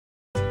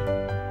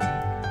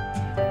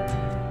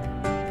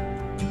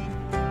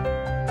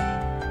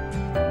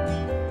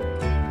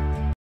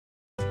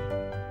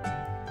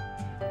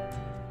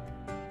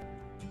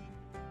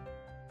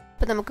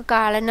അപ്പോൾ നമുക്ക്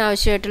കാളന്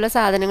ആവശ്യമായിട്ടുള്ള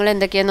സാധനങ്ങൾ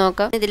എന്തൊക്കെയാണെന്ന്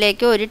നോക്കാം.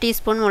 ഇതിലേക്ക് 1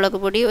 ടീസ്പൂൺ മുളക്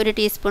പൊടി, 1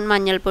 ടീസ്പൂൺ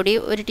മഞ്ഞൾപ്പൊടി,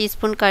 1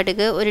 ടീസ്പൂൺ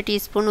കടുക്, 1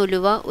 ടീസ്പൂൺ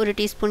ഉലുവ, 1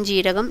 ടീസ്പൂൺ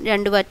ജീരകം,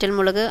 2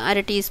 വറ്റൽമുളക്,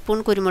 1/2 ടീസ്പൂൺ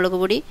കുരുമുളക്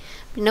പൊടി,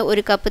 പിന്നെ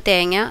 1 കപ്പ്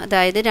തേങ്ങ,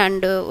 അതായത്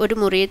 1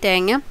 മുറി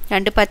തേങ്ങ,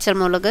 2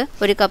 പച്ചമുളക്,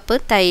 1 കപ്പ്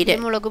തൈര്.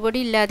 മുളക്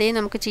പൊടി ഇല്ലാതെ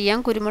നമുക്ക് ചെയ്യാം,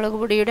 കുരുമുളക്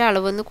പൊടിയുടെ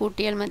അളവൊന്ന്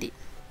കൂട്ടിയാൽ മതി.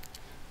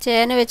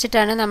 ചേന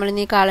വെച്ചിട്ടാണ് നമ്മൾ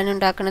ഇന്ന് ഈ കാളൻ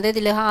ഉണ്ടാക്കുന്നത്.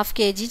 ഇതിൽ 1/2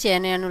 kg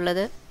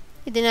ചേനയാണുള്ളത്.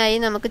 ഇതിനായി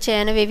നമുക്ക്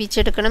ചേന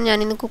വേവിച്ചെടുക്കണം.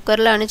 ഞാനിന്ന്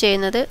കുക്കറിലാണ്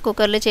ചെയ്യുന്നത്.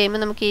 കുക്കറിൽ ചെയ്യുമ്പോൾ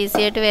നമുക്ക് ഈസി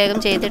ആയിട്ട് വേഗം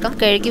ചെയ്തെടുക്കാം.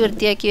 കഴുകി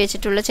വൃത്തിയാക്കി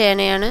വെച്ചിട്ടുള്ള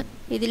ചേനയാണ്.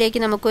 ഇതിലേക്ക്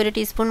നമുക്ക് 1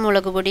 ടീസ്പൂൺ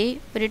മുളക് പൊടി,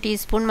 1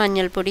 ടീസ്പൂൺ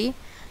മഞ്ഞൾപ്പൊടി,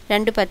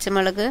 2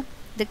 പച്ചമുളക്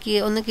ഇത്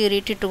ഒന്ന്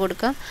കീറിയിട്ടിട്ട്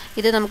കൊടുക്കാം.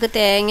 ഇത് നമുക്ക്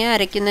തേങ്ങ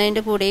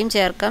അരയ്ക്കുന്നതിൻ്റെ കൂടെയും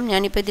ചേർക്കാം.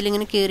 ഞാനിപ്പോൾ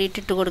ഇതിലിങ്ങനെ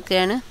കീറിയിട്ടിട്ട്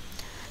കൊടുക്കുകയാണ്.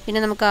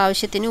 പിന്നെ നമുക്ക്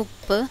ആവശ്യത്തിന്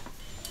ഉപ്പ്,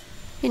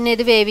 പിന്നെ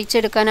ഇത്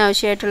വേവിച്ചെടുക്കാൻ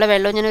ആവശ്യമായിട്ടുള്ള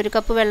വെള്ളം. ഞാൻ 1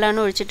 കപ്പ്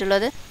വെള്ളമാണ്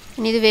ഒഴിച്ചിട്ടുള്ളത്.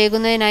 ഇനി ഇത്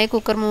വേകുന്നതിനായി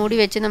കുക്കർ മൂടി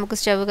വെച്ച് നമുക്ക്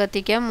സ്റ്റവ്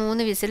കത്തിക്കാം.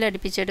 3 വിസിൽ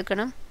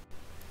അടുപ്പിച്ചെടുക്കണം.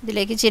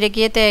 ഇതിലേക്ക്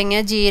ചിരകിയ തേങ്ങ,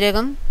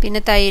 ജീരകം,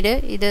 പിന്നെ തൈര്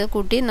ഇത്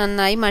കൂട്ടി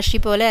നന്നായി മഷി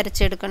പോലെ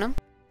അരച്ചെടുക്കണം.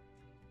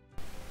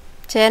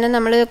 ചേന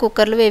നമ്മൾ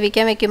കുക്കറിൽ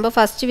വേവിക്കാൻ വെക്കുമ്പോൾ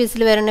ഫസ്റ്റ്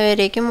വിസിൽ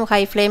വരുന്നവരേക്കും ഹൈ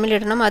ഫ്ലെയിമിൽ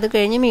ഇടണം. അത്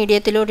കഴിഞ്ഞ്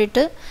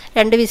മീഡിയത്തിലോട്ടിട്ട്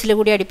 2 വിസിൽ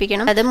കൂടി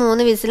അടുപ്പിക്കണം. അത്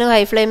 3 വിസിലും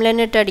ഹൈ ഫ്ലെയിമിൽ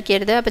തന്നെ ഇട്ട്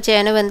അടിക്കരുത്, അപ്പോൾ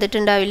ചേന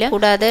വെന്തിട്ടുണ്ടാവില്ല.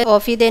 കൂടാതെ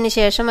ഓഫ് ചെയ്തതിന്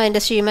ശേഷം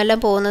അതിൻ്റെ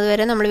സ്റ്റീമെല്ലാം പോകുന്നത്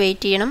വരെ നമ്മൾ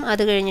വെയിറ്റ് ചെയ്യണം.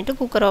 അത് കഴിഞ്ഞിട്ട്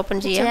കുക്കർ ഓപ്പൺ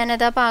ചെയ്യാം.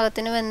 ചേനത് ആ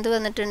പാകത്തിന് വെന്ത്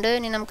വന്നിട്ടുണ്ട്.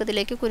 ഇനി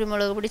നമുക്കിതിലേക്ക്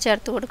കുരുമുളക് പൊടി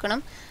ചേർത്ത്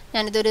കൊടുക്കണം.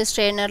 ഞാനിതൊരു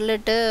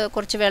സ്ട്രെയിനറിലിട്ട്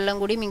കുറച്ച് വെള്ളം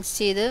കൂടി മിക്സ്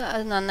ചെയ്ത്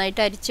അത്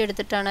നന്നായിട്ട്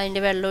അരിച്ചെടുത്തിട്ടാണ്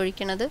അതിൻ്റെ വെള്ളം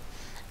ഒഴിക്കുന്നത്.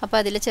 അപ്പോൾ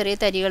അതിൽ ചെറിയ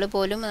തരികൾ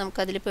പോലും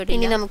നമുക്കതിൽ പെടും.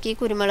 ഇനി നമുക്ക് ഈ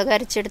കുരുമുളക്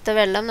അരച്ചെടുത്ത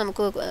വെള്ളം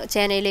നമുക്ക്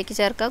ചേനയിലേക്ക്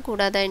ചേർക്കാം.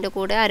 കൂടാതെ അതിൻ്റെ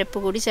കൂടെ അരപ്പ്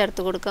കൂടി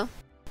ചേർത്ത് കൊടുക്കാം.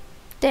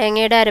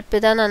 തേങ്ങയുടെ അരപ്പ്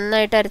ഇതാ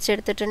നന്നായിട്ട്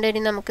അരച്ചെടുത്തിട്ടുണ്ട്.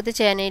 ഇനി നമുക്കിത്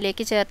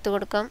ചേനയിലേക്ക് ചേർത്ത്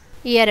കൊടുക്കാം.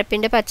 ഈ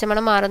അരപ്പിൻ്റെ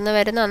പച്ചമണം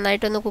മാറുന്നവരെ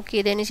നന്നായിട്ടൊന്ന് കുക്ക്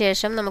ചെയ്തതിന്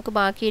ശേഷം നമുക്ക്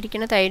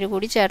ബാക്കിയിരിക്കുന്ന തൈര്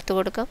കൂടി ചേർത്ത്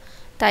കൊടുക്കാം.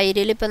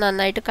 തൈരിൽ ഇപ്പോൾ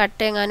നന്നായിട്ട് കട്ട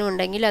എങ്ങാനും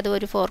ഉണ്ടെങ്കിൽ അത്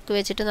ഒരു ഫോർക്ക്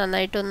വെച്ചിട്ട്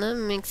നന്നായിട്ടൊന്ന്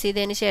മിക്സ്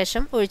ചെയ്തതിന്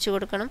ശേഷം ഒഴിച്ചു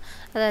കൊടുക്കണം.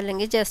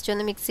 അതല്ലെങ്കിൽ ജസ്റ്റ്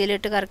ഒന്ന്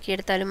മിക്സിയിലിട്ട്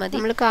കറക്കിയെടുത്താലും മതി.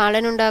 നമ്മൾ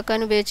കാളൻ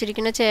ഉണ്ടാക്കാൻ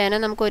ഉപയോഗിച്ചിരിക്കുന്ന ചേന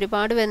നമുക്ക്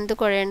ഒരുപാട് വെന്ത്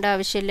കുഴയേണ്ട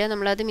ആവശ്യമില്ല.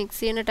 നമ്മളത്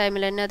മിക്സ് ചെയ്യുന്ന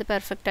ടൈമിൽ തന്നെ അത്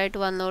പെർഫെക്റ്റ് ആയിട്ട്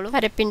വന്നോളും.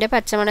 അരപ്പിൻ്റെ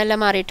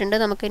പച്ചമണമെല്ലാം മാറിയിട്ടുണ്ട്.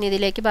 നമുക്കിനി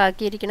ഇതിലേക്ക്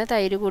ബാക്കിയിരിക്കുന്ന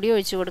തൈര് കൂടി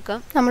ഒഴിച്ചു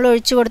കൊടുക്കാം. നമ്മൾ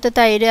ഒഴിച്ചു കൊടുത്ത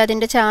തൈര്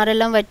അതിൻ്റെ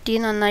ചാറെല്ലാം വറ്റി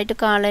നന്നായിട്ട്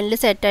കാളനിൽ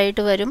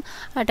സെറ്റായിട്ട് വരും.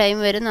 ആ ടൈം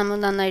വരെ നമ്മൾ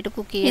നന്നായിട്ട്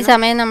കുക്ക് ചെയ്യും. ഈ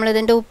സമയം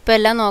നമ്മളിതിൻ്റെ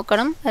ഉപ്പെല്ലാം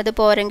നോക്കണം. അത്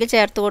പോരെങ്കിൽ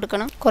ചേർത്ത്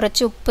കൊടുക്കണം.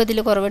 കുറച്ച് ഉപ്പ്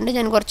ഇതിൽ കുറവുണ്ട്.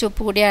 ഞാൻ കുറച്ച്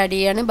ഉപ്പ് കൂടി ആഡ്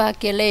ചെയ്യാണ്.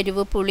 ബാക്കിയെല്ലാം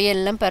എരിവ് പുളി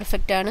എല്ലാം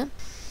പെർഫെക്റ്റ് ആണ്.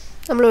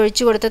 നമ്മൾ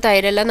ഒഴിച്ചു കൊടുത്ത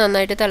തൈരെല്ലാം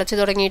നന്നായിട്ട് തിളച്ച്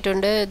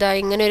തുടങ്ങിയിട്ടുണ്ട്. ഇതാ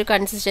ഇങ്ങനെ ഒരു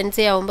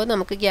കൺസിസ്റ്റൻസി ആകുമ്പോൾ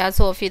നമുക്ക് ഗ്യാസ്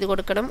ഓഫ് ചെയ്ത്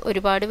കൊടുക്കണം.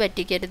 ഒരുപാട്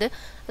വറ്റിക്കരുത്.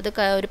 അത്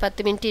ഒരു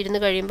 10 മിനിറ്റ് ഇരുന്ന്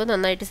കഴിയുമ്പോൾ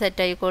നന്നായിട്ട്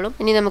സെറ്റ് ആയിക്കോളും.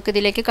 ഇനി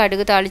നമുക്കിതിലേക്ക്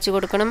കടുക് താളിച്ച്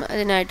കൊടുക്കണം.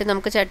 അതിനായിട്ട്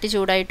നമുക്ക് ചട്ടി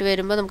ചൂടായിട്ട്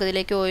വരുമ്പോൾ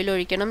നമുക്കിതിലേക്ക് ഓയിൽ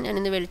ഒഴിക്കണം.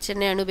 ഞാനിന്ന്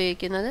വെളിച്ചെണ്ണയാണ്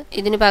ഉപയോഗിക്കുന്നത്.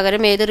 ഇതിന്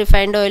പകരം ഏത്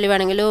റിഫൈൻഡ് ഓയിൽ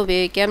വേണമെങ്കിലും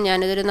ഉപയോഗിക്കാം.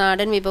 ഞാനിതൊരു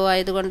നാടൻ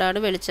വിഭവമായതുകൊണ്ടാണ്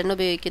വെളിച്ചെണ്ണ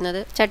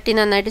ഉപയോഗിക്കുന്നത്. ചട്ടി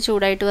നന്നായിട്ട്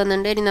ചൂടായിട്ട്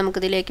വന്നിട്ടുണ്ട്. ഇനി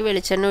നമുക്കിതിലേക്ക്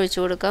വെളിച്ചെണ്ണ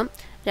ഒഴിച്ചു കൊടുക്കാം.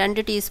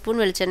 2 ടീസ്പൂൺ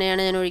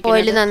വെളിച്ചെണ്ണയാണ് ഞാൻ ഒഴിക്കുന്നത്.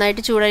 ഓയിൽ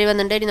നന്നായിട്ട് ചൂടായി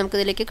വന്നിട്ടുണ്ട്. ഇനി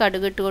നമുക്കിതിലേക്ക്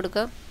കടുക് ഇട്ട്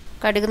കൊടുക്കാം.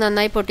 കടുക്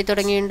നന്നായി പൊട്ടി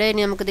തുടങ്ങിയിട്ടുണ്ട്.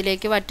 ഇനി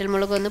നമുക്കിതിലേക്ക്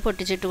വറ്റൽമുളക് ഒന്ന്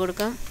പൊട്ടിച്ചിട്ട്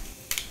കൊടുക്കാം.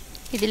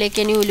 ഇതിലേക്ക്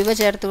ഇനി ഉലുവ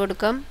ചേർത്ത്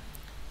കൊടുക്കാം.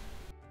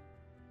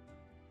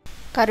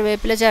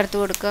 കറിവേപ്പില ചേർത്ത്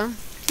കൊടുക്കാം.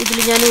 ഇതിൽ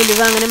ഞാൻ ഉലുവ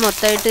അങ്ങനെ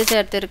മൊത്തമായിട്ട്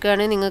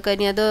ചേർത്തെടുക്കുകയാണ്. നിങ്ങൾക്ക്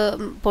ഇനി അത്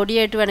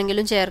പൊടിയായിട്ട്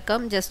വേണമെങ്കിലും ചേർക്കാം.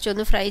 ജസ്റ്റ്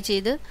ഒന്ന് ഫ്രൈ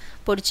ചെയ്ത്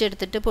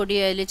പൊടിച്ചെടുത്തിട്ട്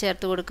പൊടി അതിൽ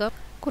ചേർത്ത് കൊടുക്കാം.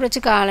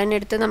 കുറച്ച്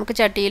കാളനെടുത്ത് നമുക്ക്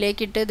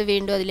ചട്ടിയിലേക്കിട്ട് ഇത്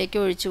വീണ്ടും അതിലേക്ക്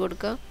ഒഴിച്ചു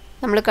കൊടുക്കാം.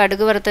 നമ്മൾ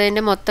കടുക്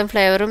വറുത്തതിൻ്റെ മൊത്തം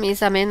ഫ്ലേവറും ഈ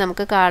സമയം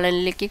നമുക്ക്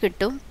കാളനിലേക്ക്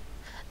കിട്ടും.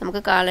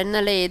 നമുക്ക് കാളൻ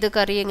നല്ല ഏത്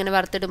കറി ഇങ്ങനെ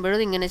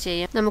വറുത്തിടുമ്പോഴും ഇങ്ങനെ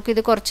ചെയ്യാം. നമുക്കിത്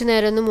കുറച്ച്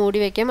നേരം ഒന്ന് മൂടി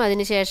വയ്ക്കാം.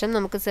 അതിനുശേഷം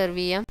നമുക്ക് സെർവ്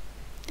ചെയ്യാം.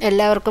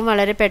 എല്ലാവർക്കും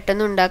വളരെ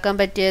പെട്ടെന്ന് ഉണ്ടാക്കാൻ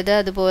പറ്റിയത്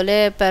അതുപോലെ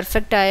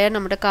പെർഫെക്റ്റ് ആയ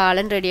നമ്മുടെ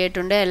കാളൻ റെഡി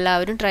ആയിട്ടുണ്ട്.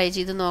 എല്ലാവരും ട്രൈ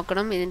ചെയ്ത്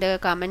നോക്കണം. ഇതിൻ്റെ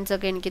കമൻസ്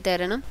ഒക്കെ എനിക്ക്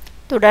തരണം.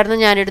 തുടർന്ന്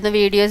ഞാനിടുന്ന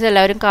വീഡിയോസ്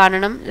എല്ലാവരും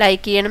കാണണം,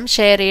 ലൈക്ക് ചെയ്യണം,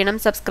 ഷെയർ ചെയ്യണം,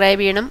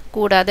 സബ്സ്ക്രൈബ് ചെയ്യണം.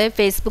 കൂടാതെ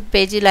ഫേസ്ബുക്ക്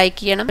പേജ് ലൈക്ക്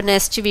ചെയ്യണം.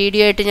 നെക്സ്റ്റ്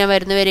വീഡിയോ ആയിട്ട് ഞാൻ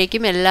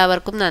വരുന്നവരേക്കും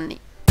എല്ലാവർക്കും നന്ദി.